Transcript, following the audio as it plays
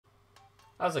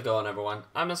How's it going, everyone?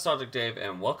 I'm Nostalgic Dave,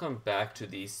 and welcome back to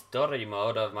the story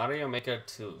mode of Mario Maker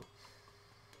 2.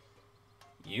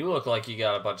 You look like you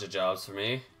got a bunch of jobs for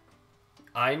me.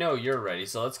 I know you're ready,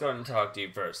 so let's go ahead and talk to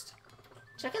you first.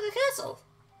 Check out the castle!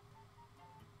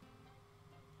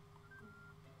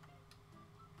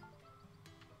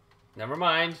 Never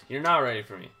mind, you're not ready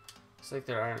for me. Looks like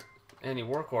there aren't any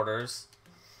work orders.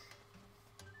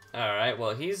 Alright,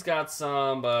 well, he's got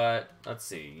some, but let's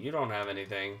see. You don't have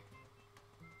anything.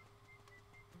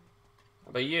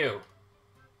 How about you?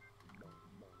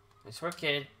 Nice work,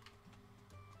 kid.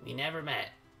 We never met.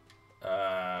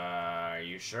 Are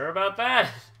you sure about that?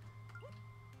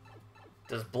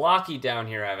 Does Blocky down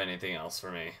here have anything else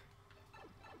for me?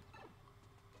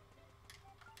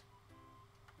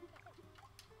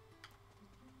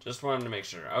 Just wanted to make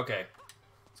sure. Okay.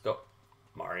 Let's go.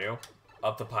 Mario,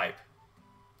 up the pipe.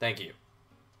 Thank you.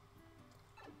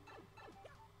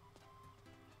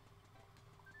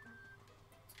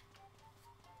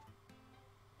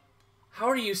 How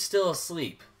are you still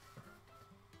asleep?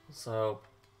 So,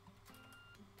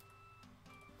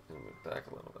 I'm gonna move back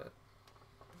a little bit.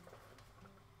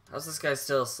 How's this guy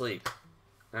still asleep?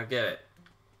 I don't get it.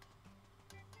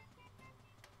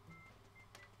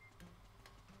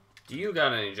 Do you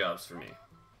got any jobs for me?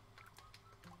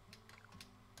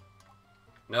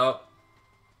 Nope.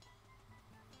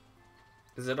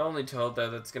 Is it only Toad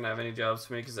that's gonna have any jobs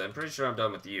for me? Because I'm pretty sure I'm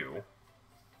done with you.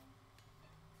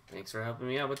 Thanks for helping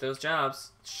me out with those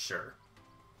jobs. Sure.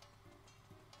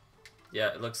 Yeah,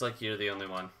 it looks like you're the only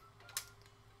one.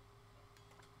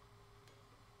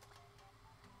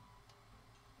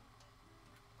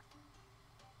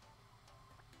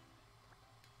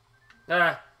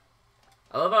 I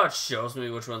love how it shows me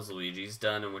which ones Luigi's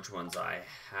done and which ones I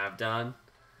have done.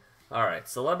 Alright,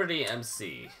 Celebrity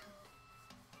MC.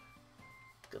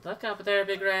 Good luck up there,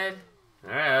 Big Red.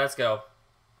 Alright, let's go.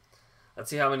 Let's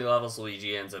see how many levels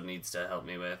Luigi ends up needs to help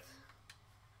me with.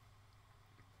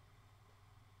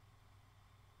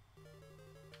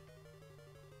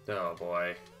 Oh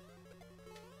boy.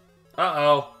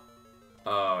 Uh-oh.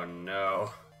 Oh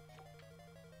no.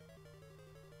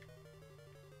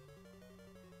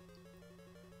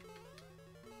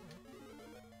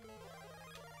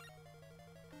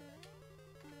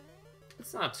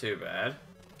 It's not too bad.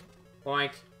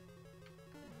 Boink.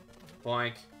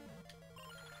 Boink.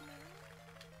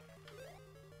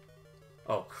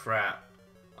 Oh, crap.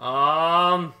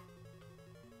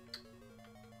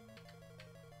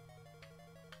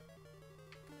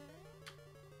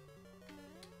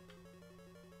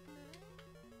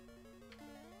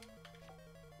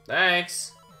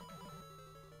 Thanks.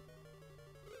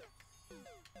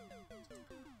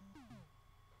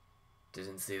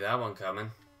 Didn't see that one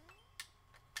coming.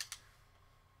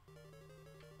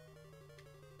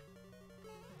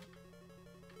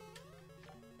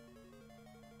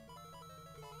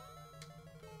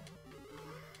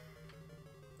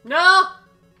 No!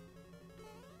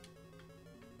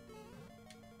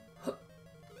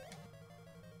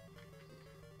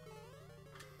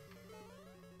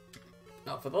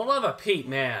 Oh, for the love of Pete,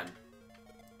 man.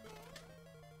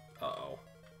 Uh-oh.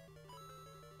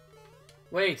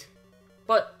 Wait.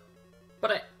 But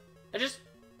I just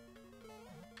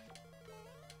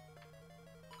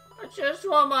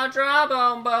want my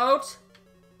dry-bone boat.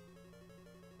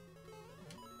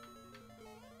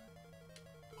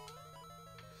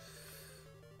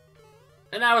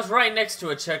 And I was right next to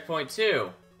a checkpoint,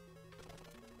 too.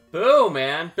 Boo,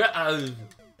 man.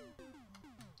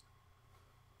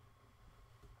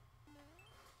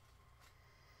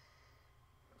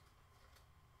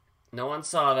 No one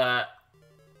saw that.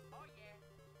 Oh, yeah.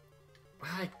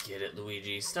 I get it,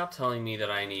 Luigi. Stop telling me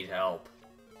that I need help.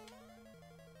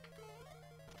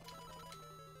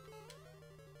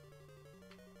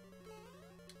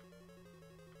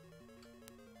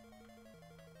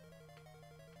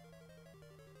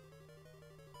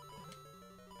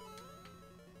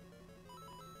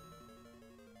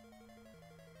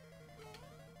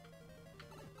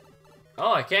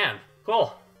 Oh, I can.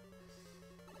 Cool.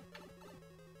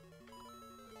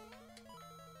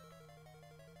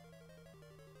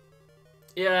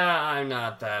 Yeah, I'm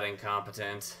not that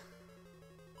incompetent.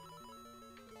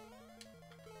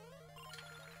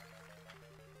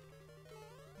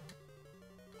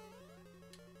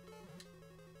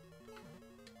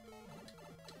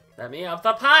 Let me up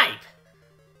the pipe!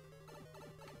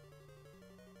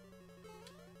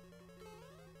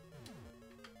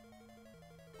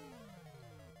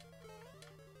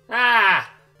 Ah!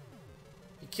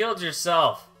 You killed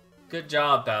yourself. Good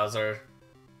job, Bowser.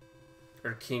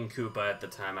 Or King Koopa at the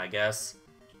time, I guess.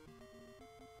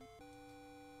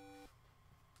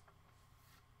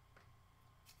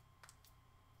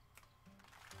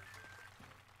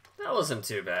 That wasn't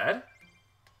too bad.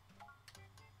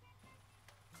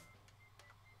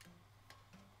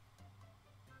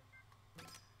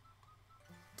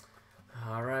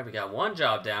 Alright, we got one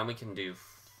job down. We can do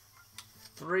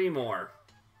 3 more.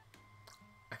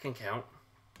 I can count.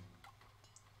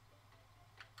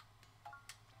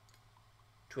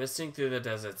 Twisting through the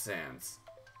desert sands.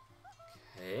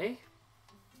 Okay.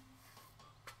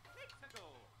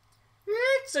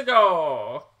 Weeks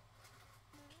ago!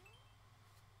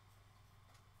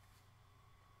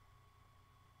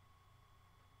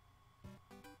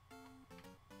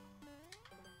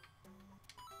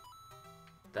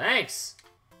 Thanks!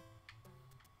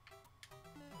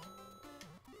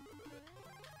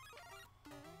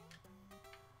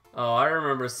 Oh, I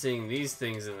remember seeing these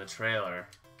things in the trailer.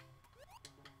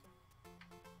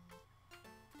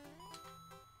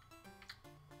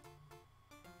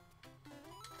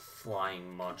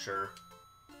 Flying muncher.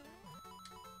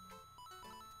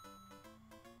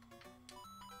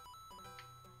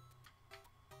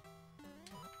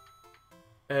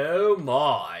 Oh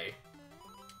my.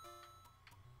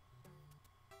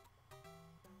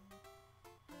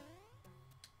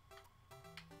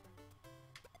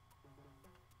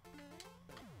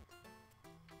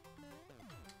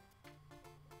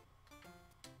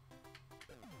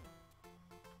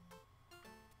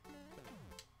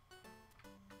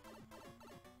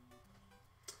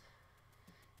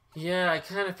 Yeah, I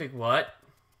kind of think what?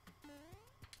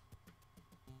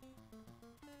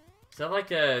 Is that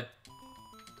like a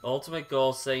ultimate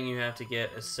goal saying you have to get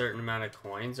a certain amount of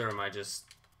coins, or am I just...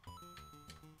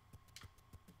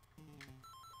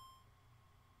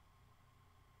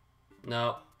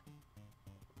 No.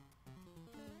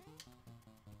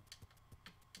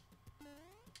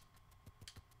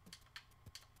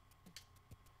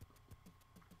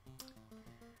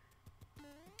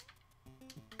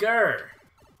 Grr.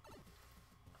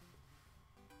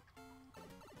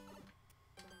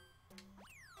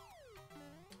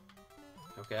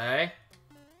 Okay.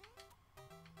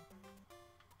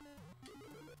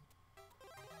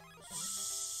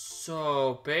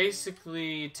 So,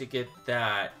 basically, to get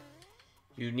that,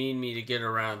 you need me to get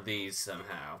around these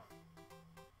somehow.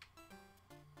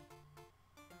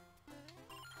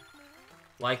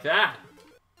 Like that.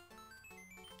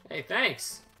 Hey,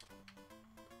 thanks.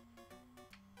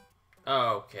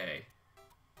 Okay.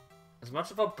 As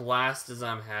much of a blast as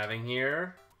I'm having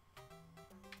here...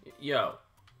 Yo.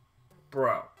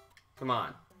 Bro. Come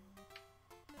on.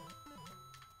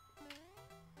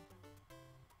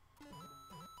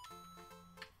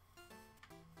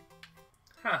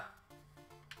 Huh.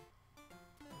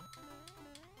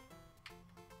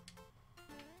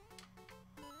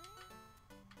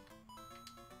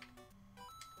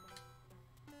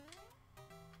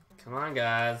 Come on,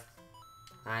 guys.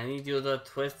 I need you to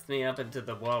twist me up into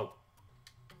the whoa.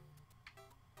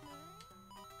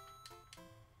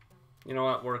 You know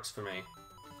what? Works for me.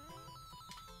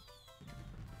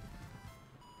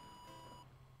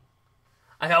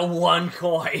 I got 1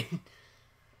 coin.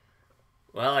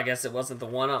 Well, I guess it wasn't the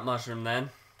 1-up mushroom then.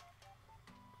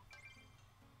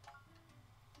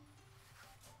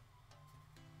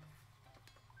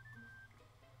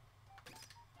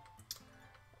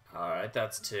 Alright,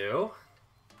 that's 2.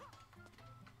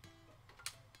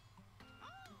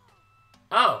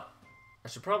 Oh! I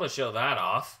should probably show that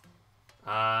off.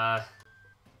 I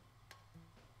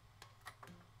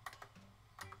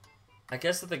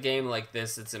guess with a game like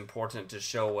this, it's important to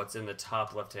show what's in the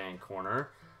top left-hand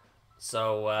corner.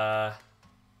 So,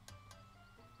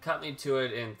 cut me to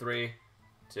it in 3,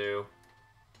 2...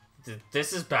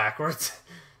 This is backwards.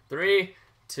 3,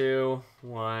 2,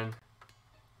 1...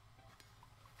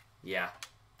 Yeah.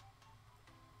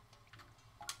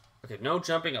 Okay, no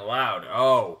jumping allowed.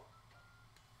 Oh.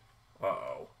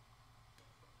 Uh-oh.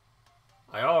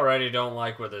 I already don't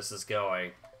like where this is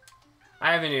going.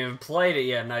 I haven't even played it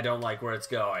yet, and I don't like where it's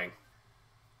going.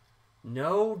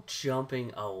 No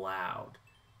jumping allowed.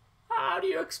 How do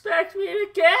you expect me to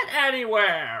get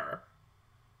anywhere?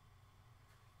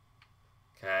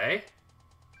 Okay.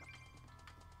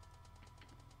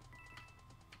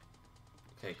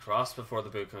 Okay, cross before the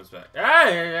boot comes back. Ah,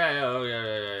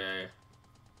 yeah.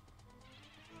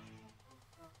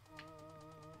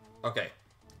 Okay.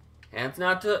 Hands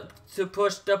not to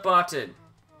push the button.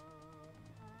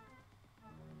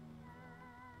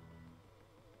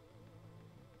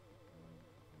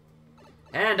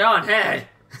 Hand on head.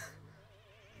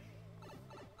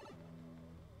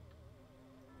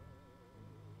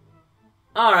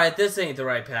 Alright, this ain't the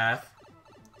right path.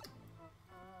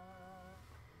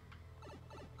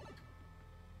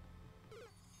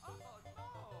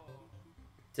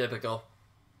 Typical.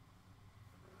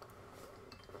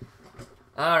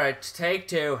 Alright, take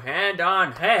two. Hand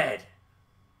on head.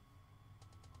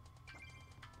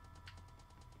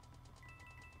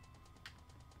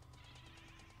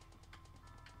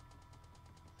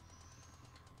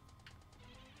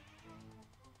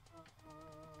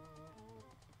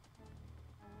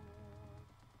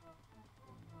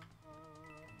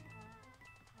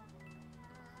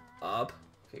 Up.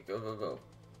 Okay, go, go, go.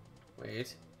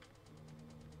 Wait.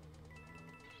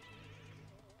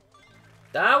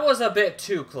 That was a bit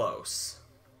too close.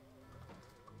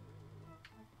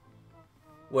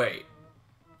 Wait.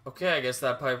 Okay, I guess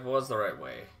that pipe was the right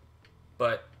way.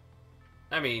 But,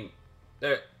 I mean,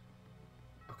 there...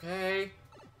 Okay.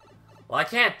 Well, I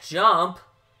can't jump.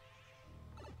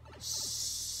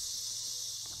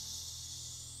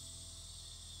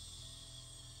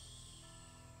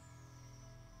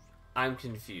 I'm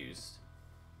confused.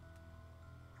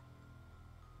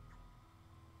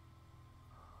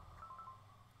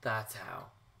 That's how.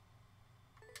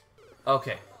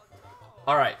 Okay.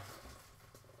 Alright.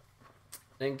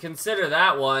 Then consider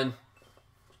that one.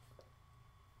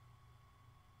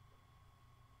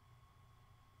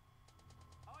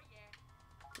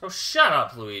 Oh, shut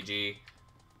up, Luigi.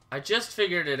 I just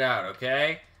figured it out,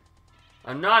 okay?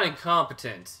 I'm not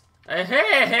incompetent.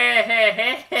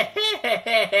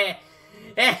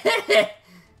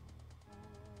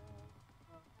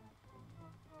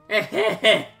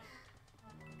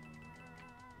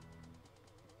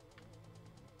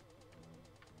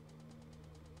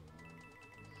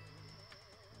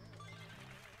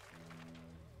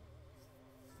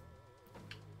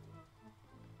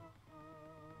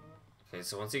 Okay,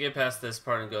 so once you get past this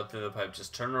part and go through the pipe,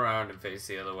 just turn around and face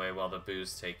the other way while the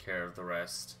boos take care of the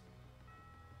rest.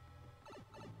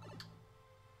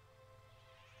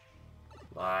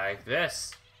 Like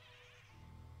this.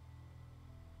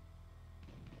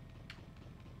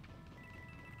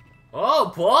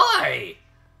 Oh boy!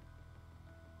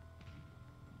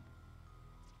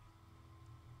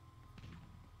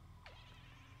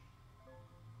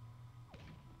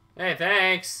 Hey,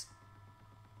 thanks!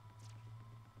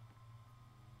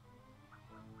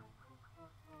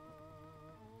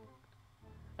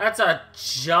 That's a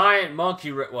giant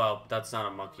monkey wrench. Well, that's not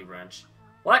a monkey wrench.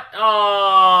 What?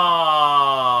 Oh!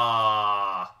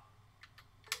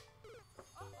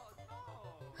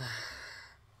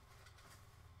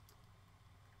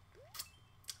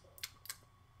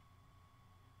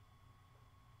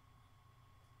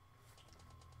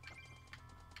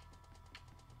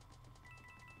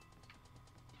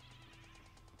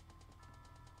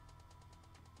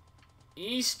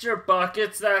 Easter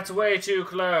buckets, that's way too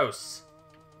close.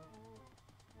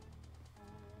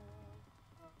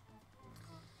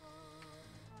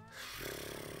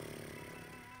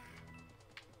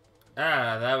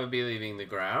 Ah, that would be leaving the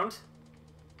ground.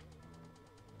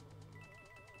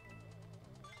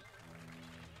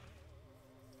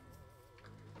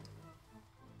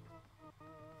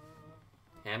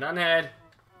 Hand on head.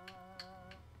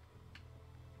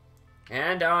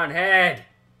 Hand on head.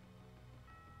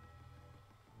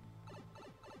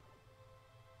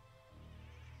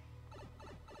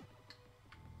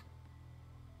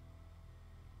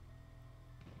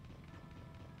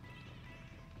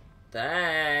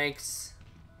 Thanks.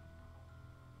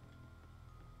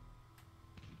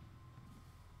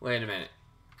 Wait a minute.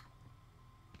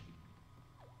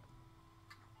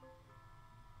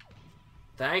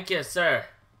 Thank you, sir.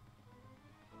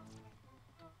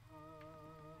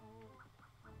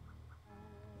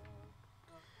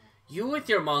 You with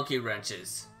your monkey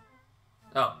wrenches.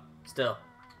 Oh, still.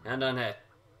 Hand on head.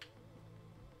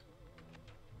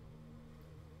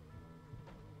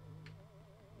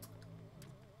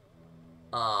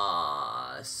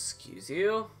 Excuse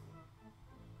you?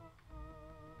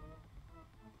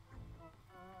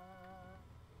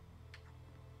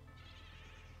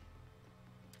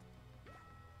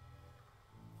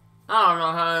 I don't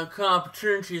know how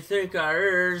incompetent you think I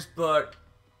is, but...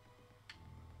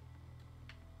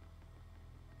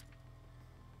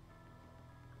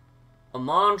 A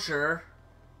monster?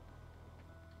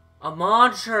 A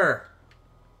monster!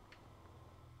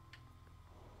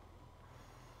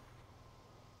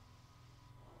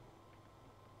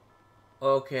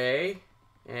 Okay,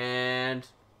 and...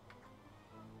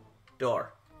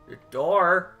 Door.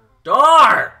 Door?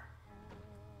 Door!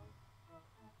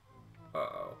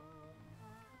 Uh-oh.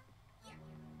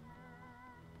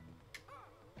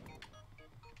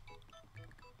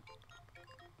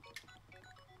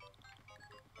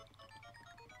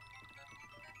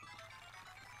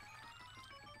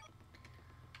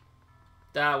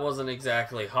 That wasn't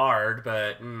exactly hard,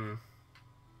 but, Oh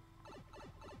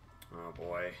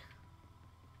boy.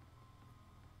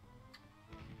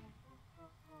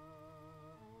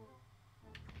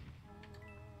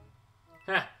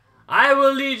 Heh. I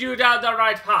will lead you down the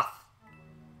right path.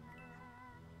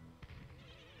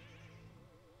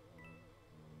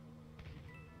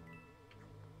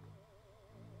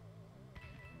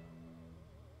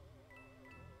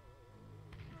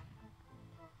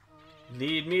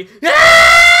 Lead me.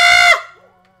 Ah!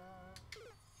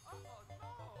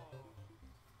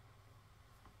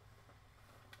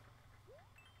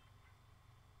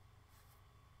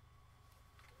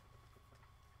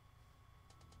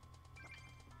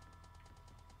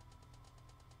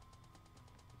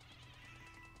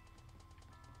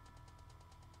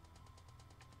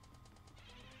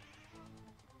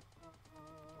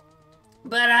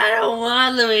 But I don't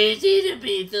want Luigi to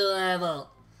beat the level.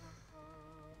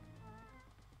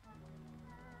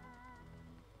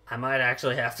 I might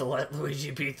actually have to let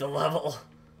Luigi beat the level.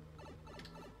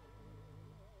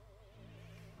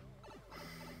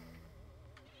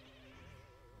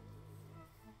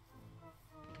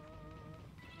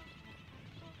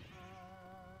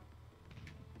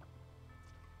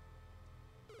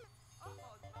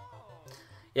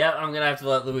 Yep, I'm gonna have to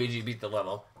let Luigi beat the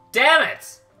level. Damn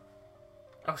it!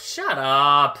 Oh, shut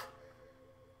up!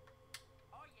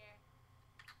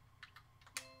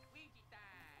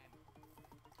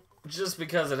 Just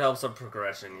because it helps with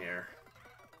progression here.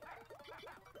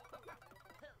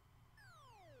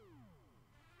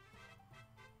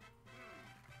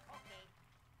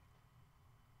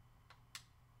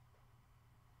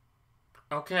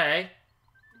 Okay.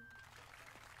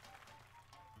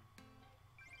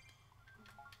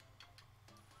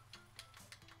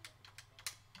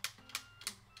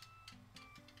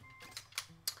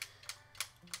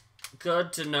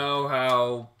 Good to know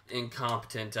how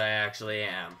incompetent I actually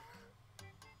am.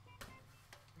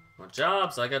 Want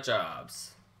jobs? I got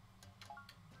jobs.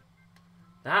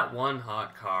 That one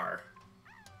hot car.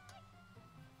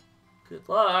 Good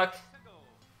luck.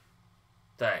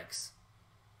 Thanks.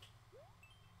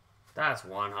 That's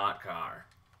one hot car.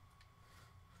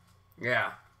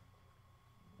 Yeah.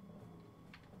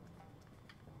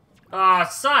 Ah,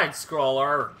 side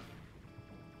scroller.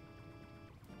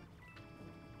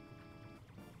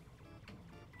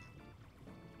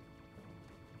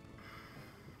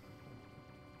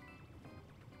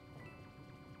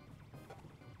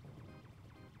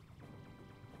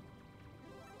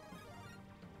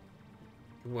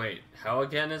 Wait, how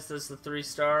again is this the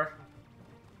 3-star?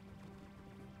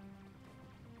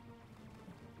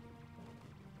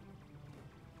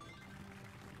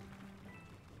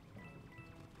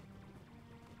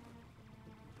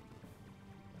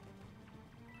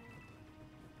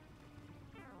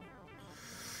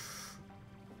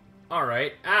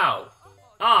 Alright, ow!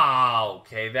 Oh,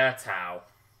 okay, that's how.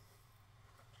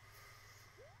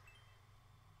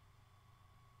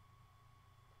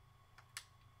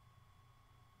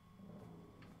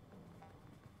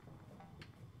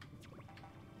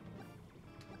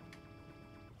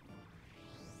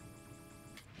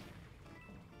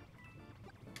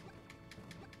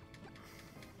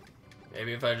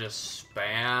 Maybe if I just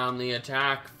spam the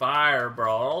attack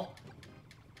fireball.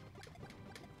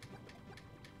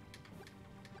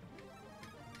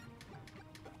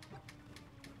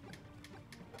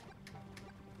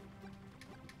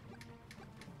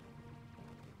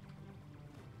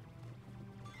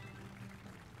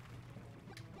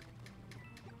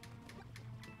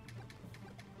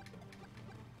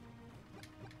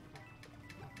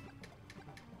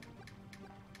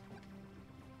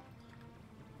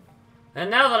 And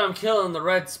now that I'm killing the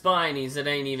red spinies, it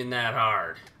ain't even that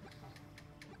hard.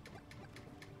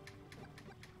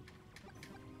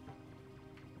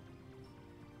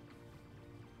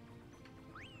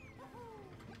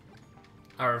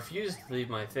 I refuse to leave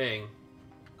my thing.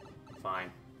 Fine.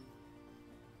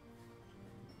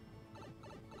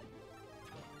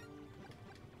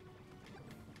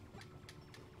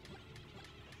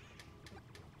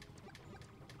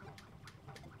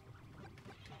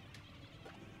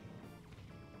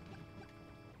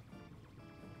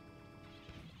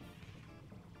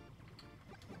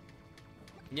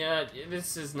 Yeah,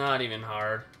 this is not even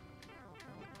hard.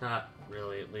 Not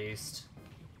really, at least.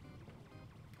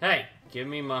 Hey, give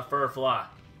me my furfla.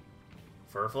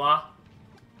 Furfla?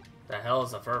 The hell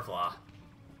is a furfla?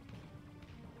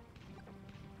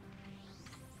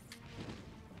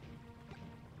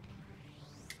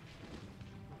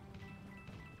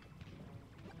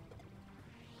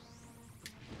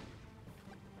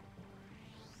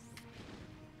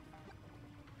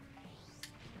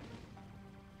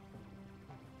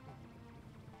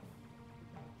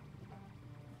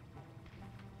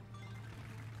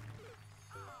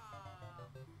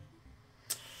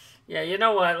 Yeah, you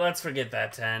know what? Let's forget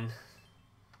that 10.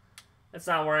 Let's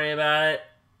not worry about it.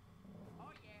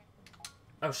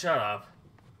 Oh, shut up.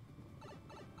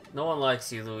 No one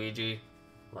likes you, Luigi.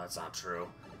 Well, that's not true.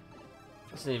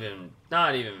 It's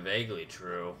not even vaguely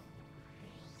true.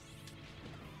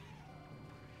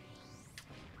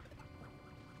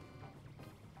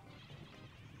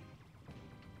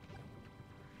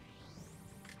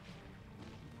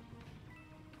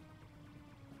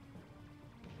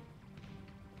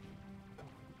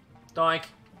 Doink.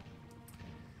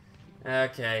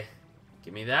 Okay.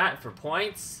 Give me that for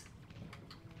points.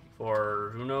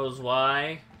 For who knows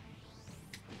why.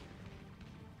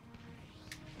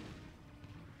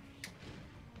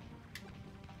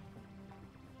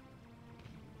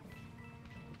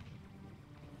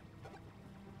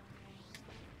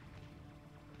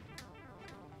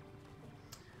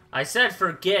 I said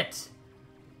forget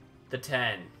the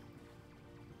 10.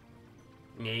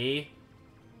 Me?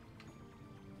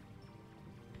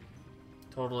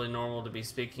 Totally normal to be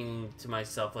speaking to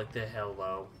myself like the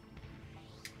hello.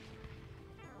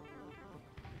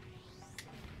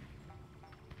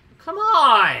 Come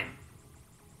on!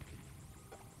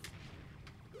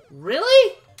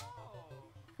 Really?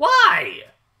 Why?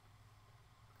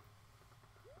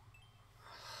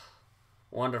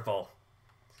 Wonderful.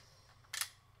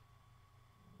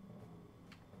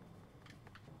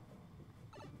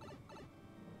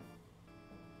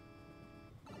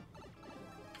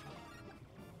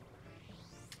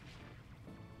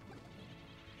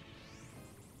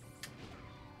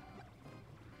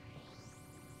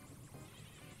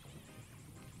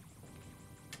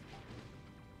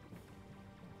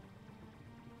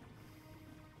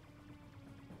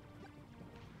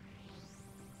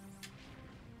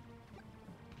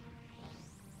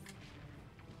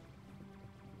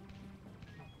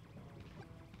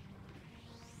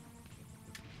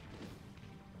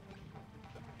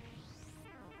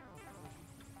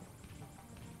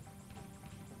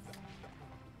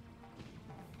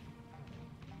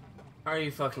 Are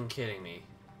you fucking kidding me?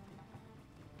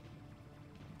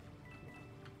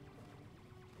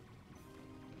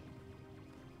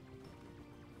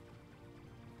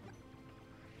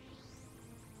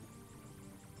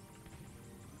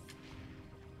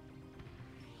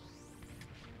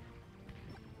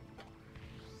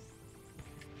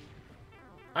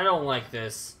 I don't like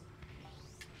this.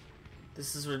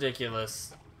 This is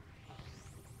ridiculous.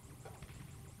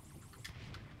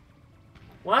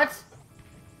 What?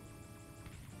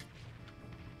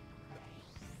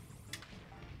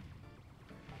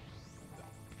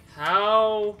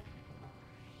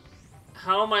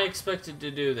 How am I expected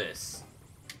to do this?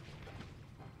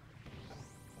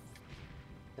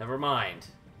 Never mind.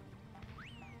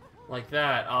 Like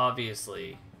that,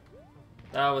 obviously.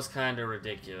 That was kind of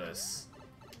ridiculous.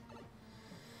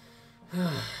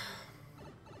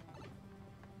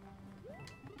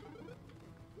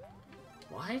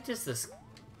 Why does this...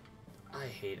 I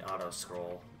hate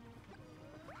auto-scroll.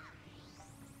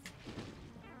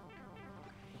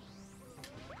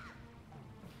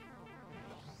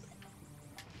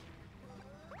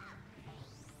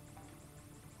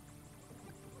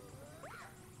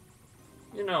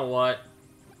 You know what?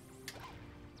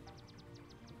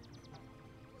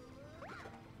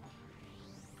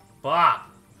 Bob!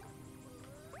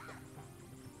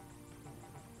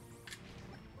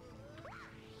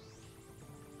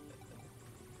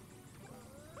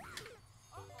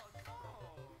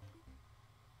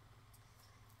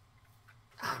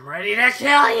 I'm ready to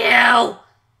kill you!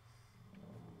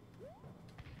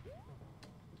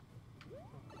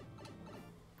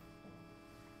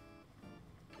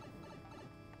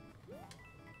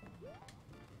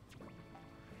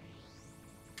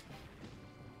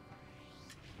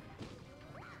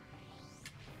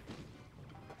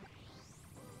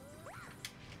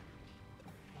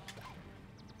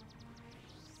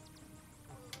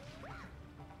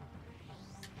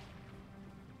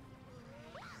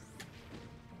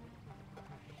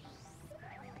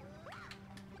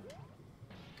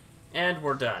 And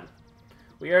we're done.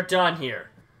 We are done here.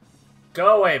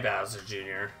 Go away, Bowser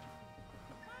Jr.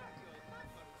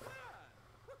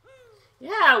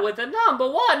 Yeah, with the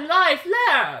 #1 life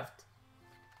left!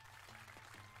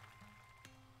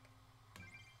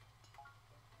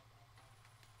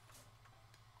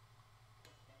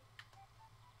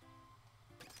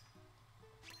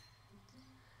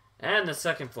 And the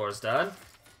second floor is done.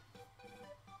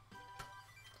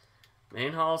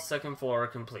 Main hall, second floor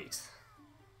complete.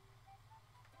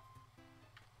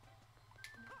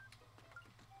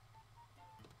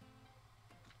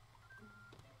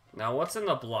 Now what's in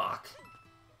the block?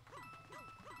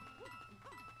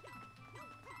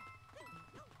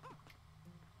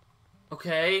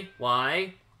 Okay,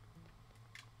 why?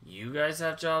 You guys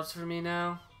have jobs for me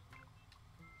now?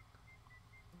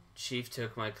 Chief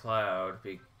took my cloud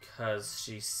because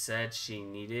she said she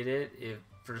needed it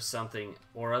for something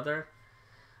or other.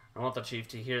 I want the chief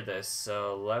to hear this,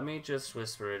 so let me just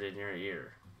whisper it in your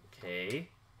ear. Okay?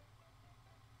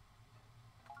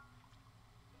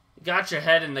 You got your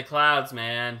head in the clouds,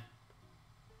 man.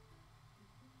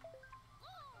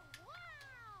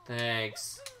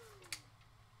 Thanks.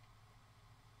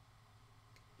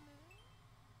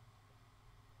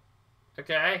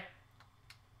 Okay.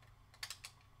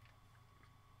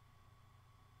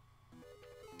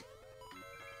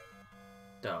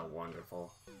 Oh,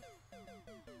 wonderful.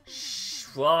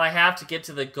 Well, I have to get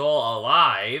to the goal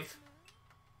alive.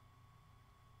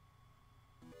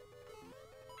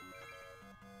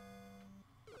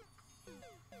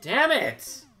 Damn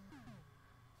it!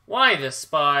 Why the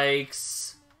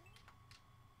spikes?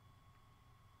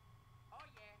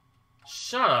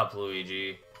 Shut up,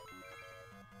 Luigi.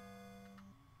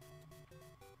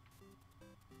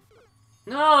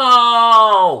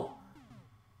 No!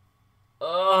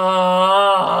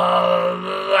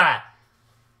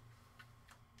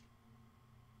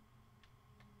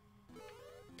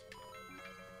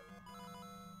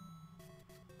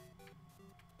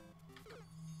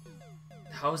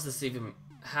 How is this even...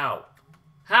 How?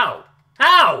 How?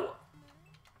 How?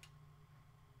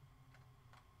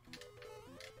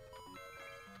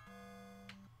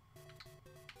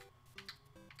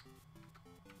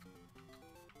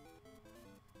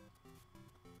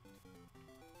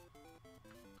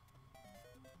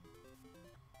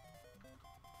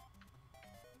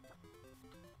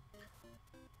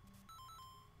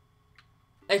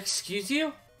 Excuse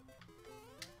you?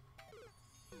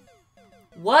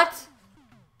 What?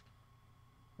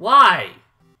 Why?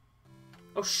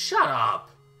 Oh, shut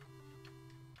up.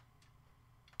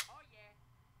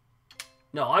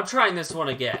 No, I'm trying this one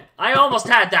again. I almost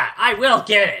had that. I will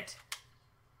get it.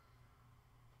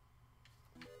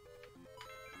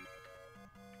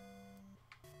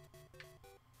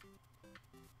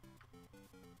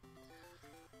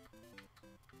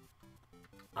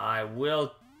 I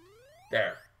will...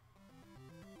 There.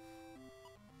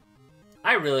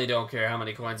 I really don't care how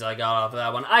many coins I got off of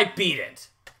that one. I beat it.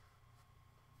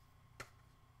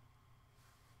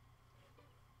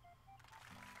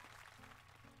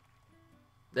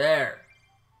 There.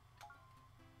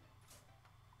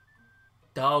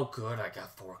 Oh, good. I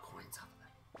got 4 coins out of that.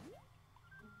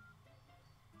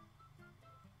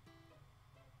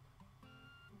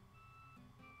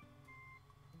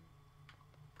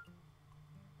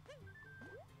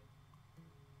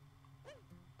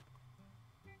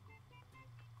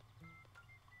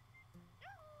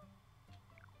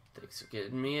 Thanks for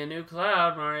getting me a new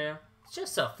cloud, Mario. It's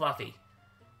just so fluffy.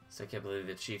 So I can't believe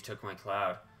the chief took my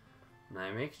cloud. When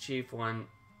I make chief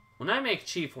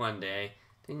one day,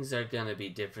 things are gonna be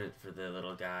different for the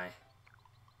little guy.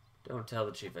 Don't tell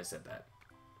the chief I said that.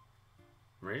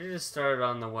 I'm ready to start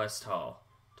on the West Hall.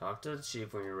 Talk to the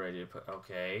chief when you're ready to put...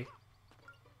 Okay.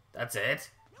 That's it?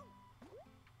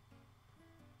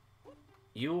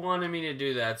 You wanted me to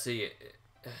do that, so you...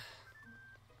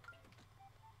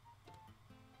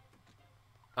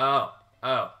 Oh.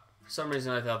 For some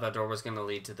reason I thought that door was gonna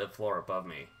lead to the floor above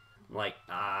me. Like,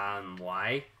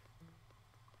 why?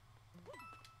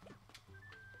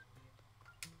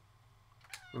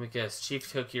 Let me guess, Chief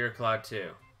took your cloud too.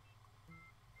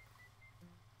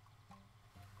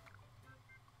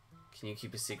 Can you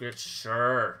keep a secret?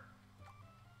 Sure.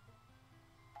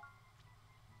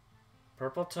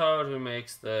 Purple Toad, who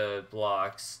makes the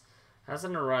blocks,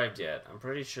 hasn't arrived yet. I'm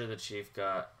pretty sure the Chief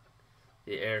got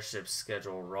the airship's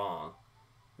schedule wrong.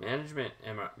 Management,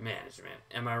 am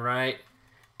I right?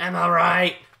 Am I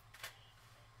right?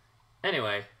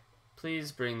 Anyway,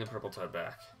 please bring the Purple Toad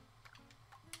back.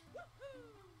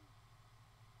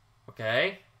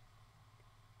 Okay.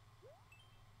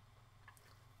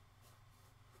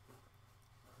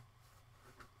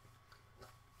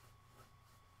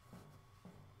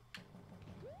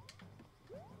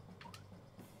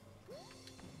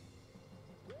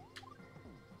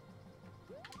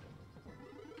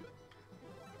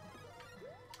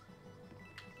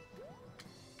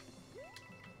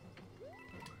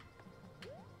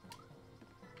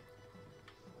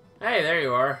 Hey, there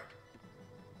you are.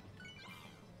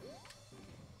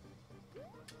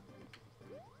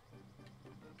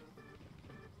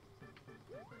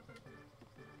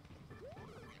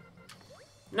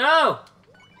 No!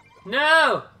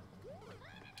 No!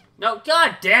 No,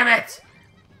 god damn it!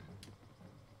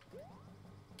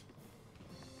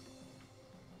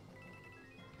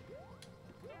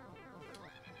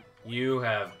 You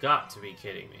have got to be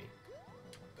kidding me.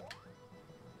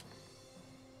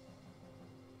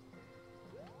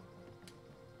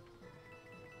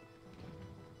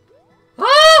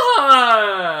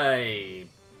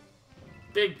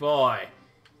 boy.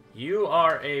 You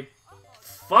are a...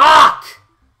 Fuck!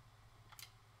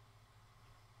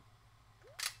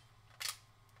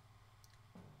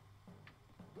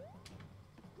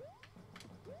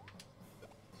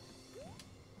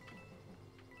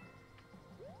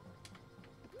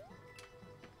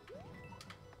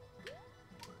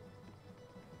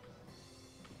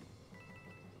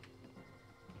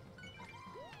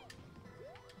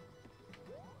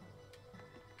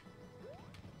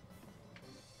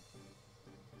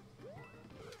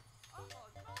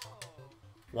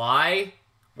 Why?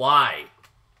 Why?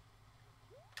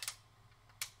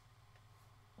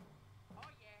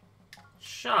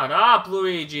 Shut up,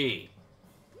 Luigi!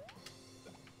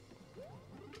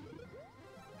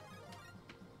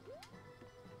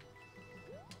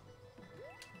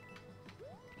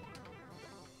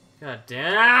 God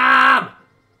damn!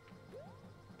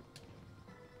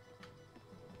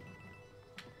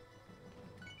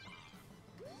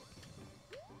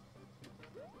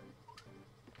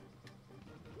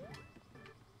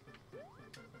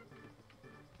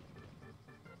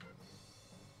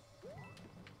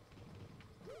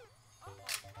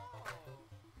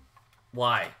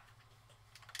 Why?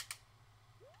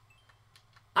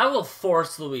 I will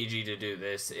force Luigi to do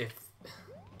this if...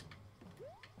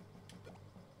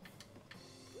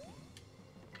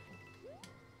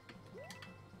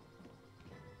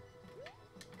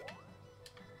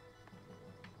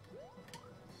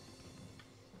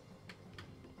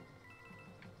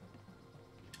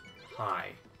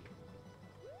 Hi.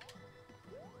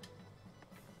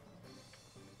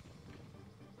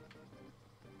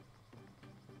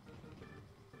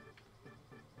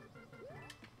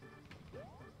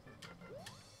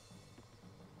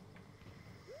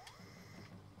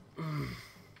 Man.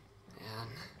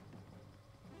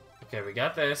 Okay, we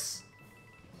got this.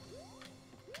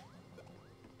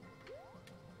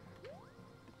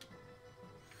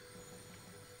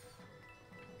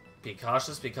 Be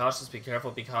cautious, be cautious, be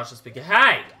careful, be cautious, be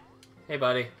Hey! Hey,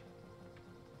 buddy.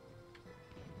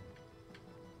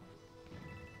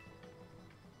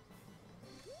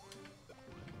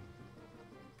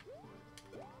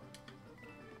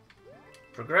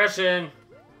 Progression!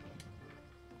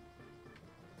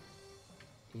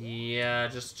 Yeah,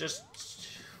 just...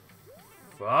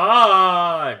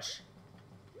 Fudge!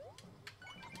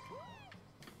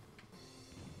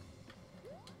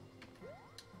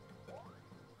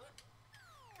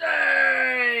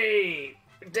 Hey!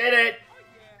 Did it!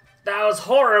 That was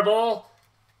horrible!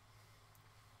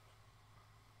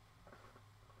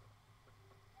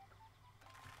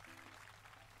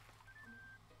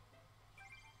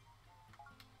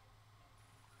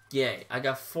 Yay, I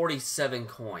got 47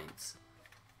 coins.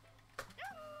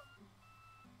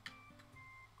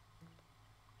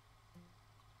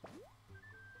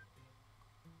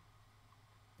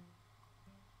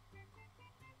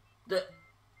 The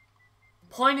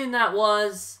point in that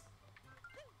was...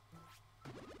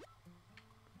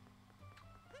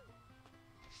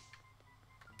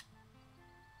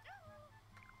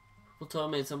 Purple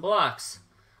Toad made some blocks.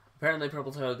 Apparently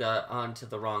Purple Toad got onto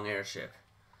the wrong airship.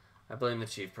 I blame the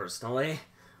chief personally.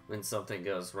 When something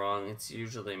goes wrong, it's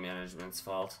usually management's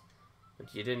fault.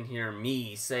 But you didn't hear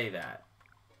me say that.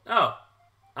 Oh,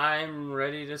 I'm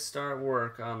ready to start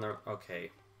work on the...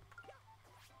 Okay.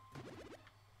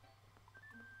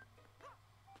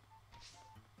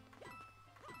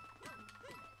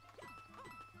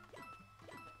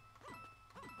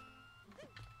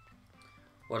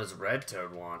 What does Red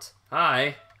Toad want?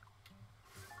 Hi!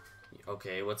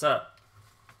 Okay, what's up?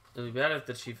 It'll be bad if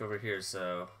the chief overhears,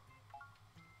 so...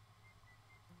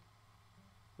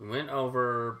 We went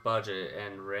over budget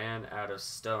and ran out of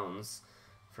stones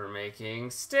for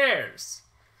making stairs.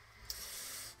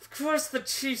 Of course, the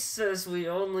chief says we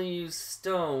only use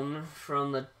stone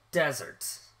from the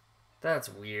desert. That's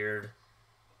weird.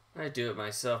 I do it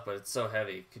myself, but it's so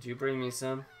heavy. Could you bring me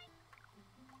some?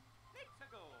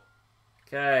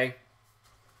 Okay.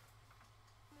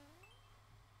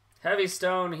 Heavy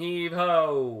stone, heave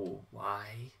ho. Why?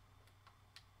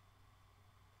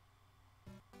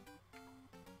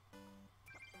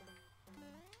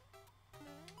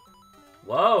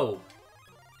 Whoa.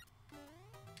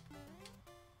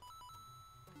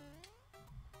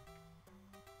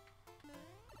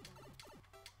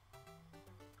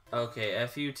 Okay,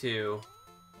 F you too.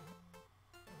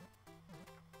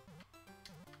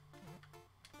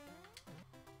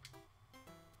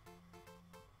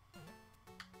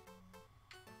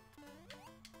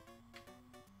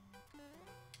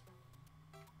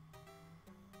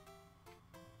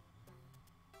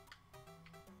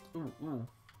 Ooh, ooh,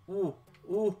 ooh,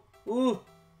 ooh, ooh,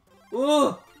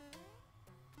 ooh!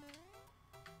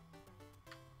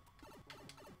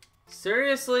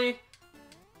 Seriously?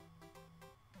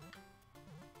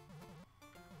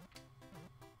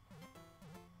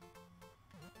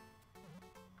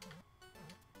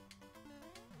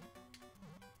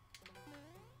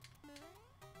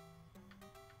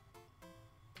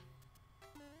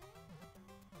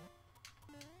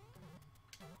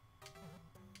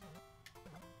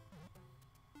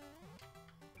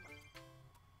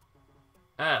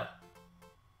 Oh.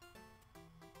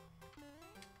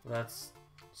 That's...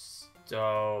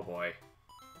 Oh, boy.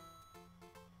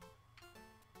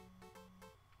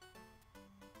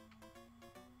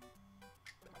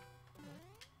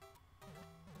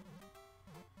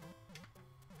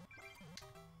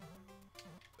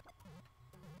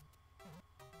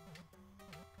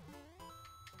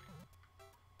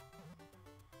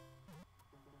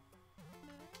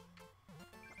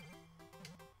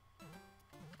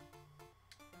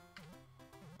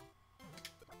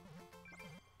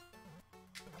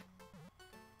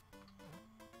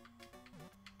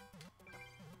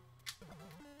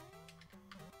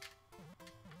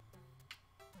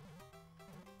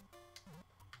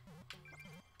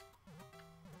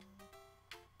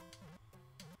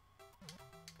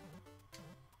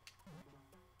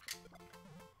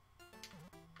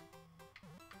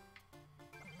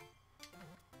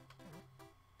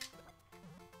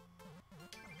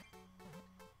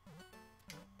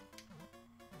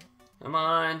 Come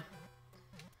on.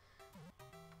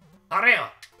 Mario!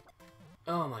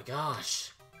 Oh my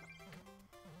gosh.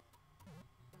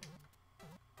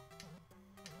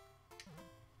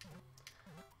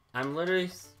 I'm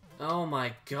literally... Oh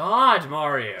my god,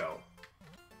 Mario!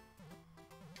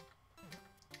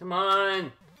 Come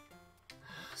on!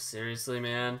 Seriously,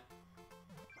 man?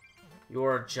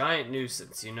 You're a giant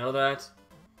nuisance, you know that?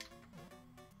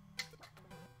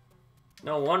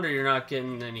 No wonder you're not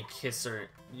getting any kiss or...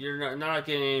 You're not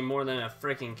getting any more than a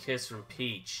freaking kiss from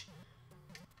Peach.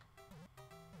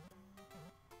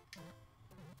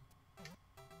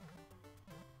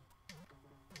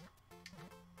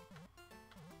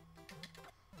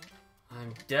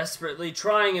 I'm desperately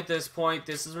trying at this point.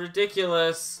 This is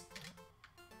ridiculous.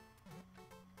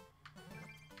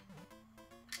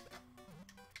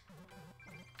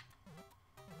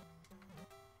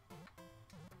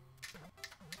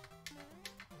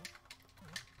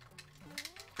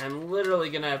 I'm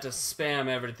literally gonna have to spam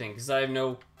everything because I have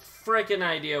no freaking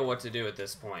idea what to do at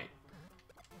this point.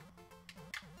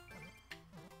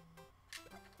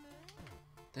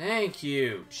 Thank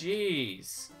you.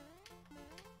 Jeez.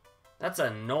 That's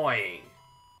annoying.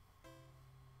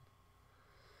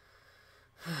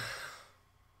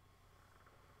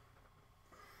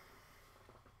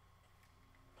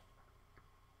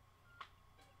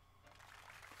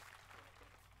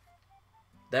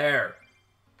 There.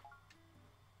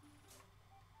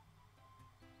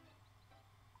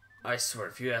 I swear,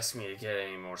 if you ask me to get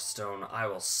any more stone, I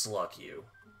will slug you.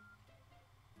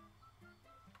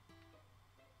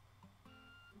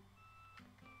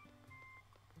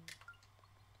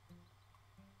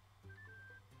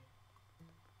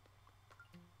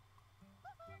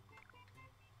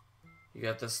 You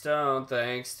got the stone,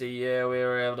 thanks to you, we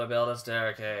were able to build a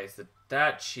staircase.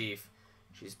 That chief,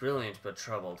 she's brilliant but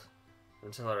troubled.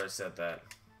 Don't tell her I said that.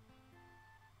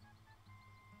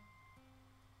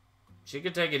 She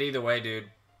could take it either way, dude.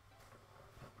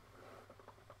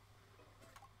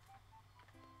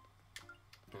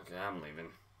 Okay, I'm leaving.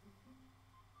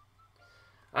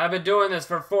 I've been doing this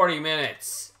for 40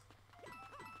 minutes.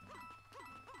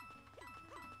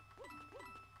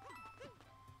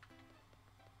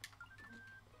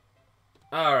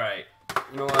 Alright.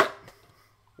 You know what?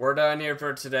 We're done here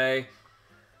for today.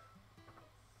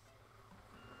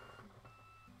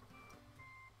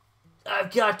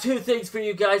 I've got 2 things for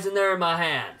you guys and they're in my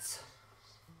hands.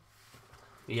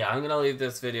 Yeah, I'm gonna leave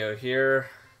this video here.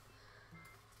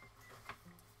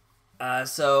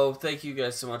 So, thank you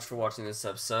guys so much for watching this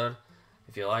episode.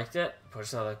 If you liked it,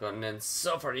 push that like button, and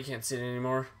so far you can't see it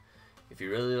anymore. If you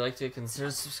really liked it,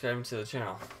 consider subscribing to the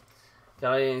channel.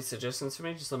 Got any suggestions for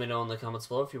me? Just let me know in the comments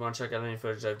below. If you want to check out any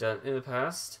footage I've done in the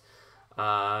past,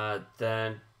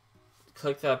 then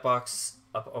click that box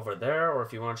up over there, or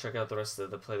if you want to check out the rest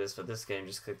of the playlist for this game,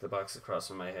 just click the box across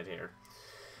from my head here.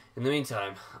 In the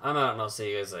meantime, I'm out and I'll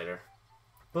see you guys later.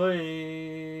 Bye!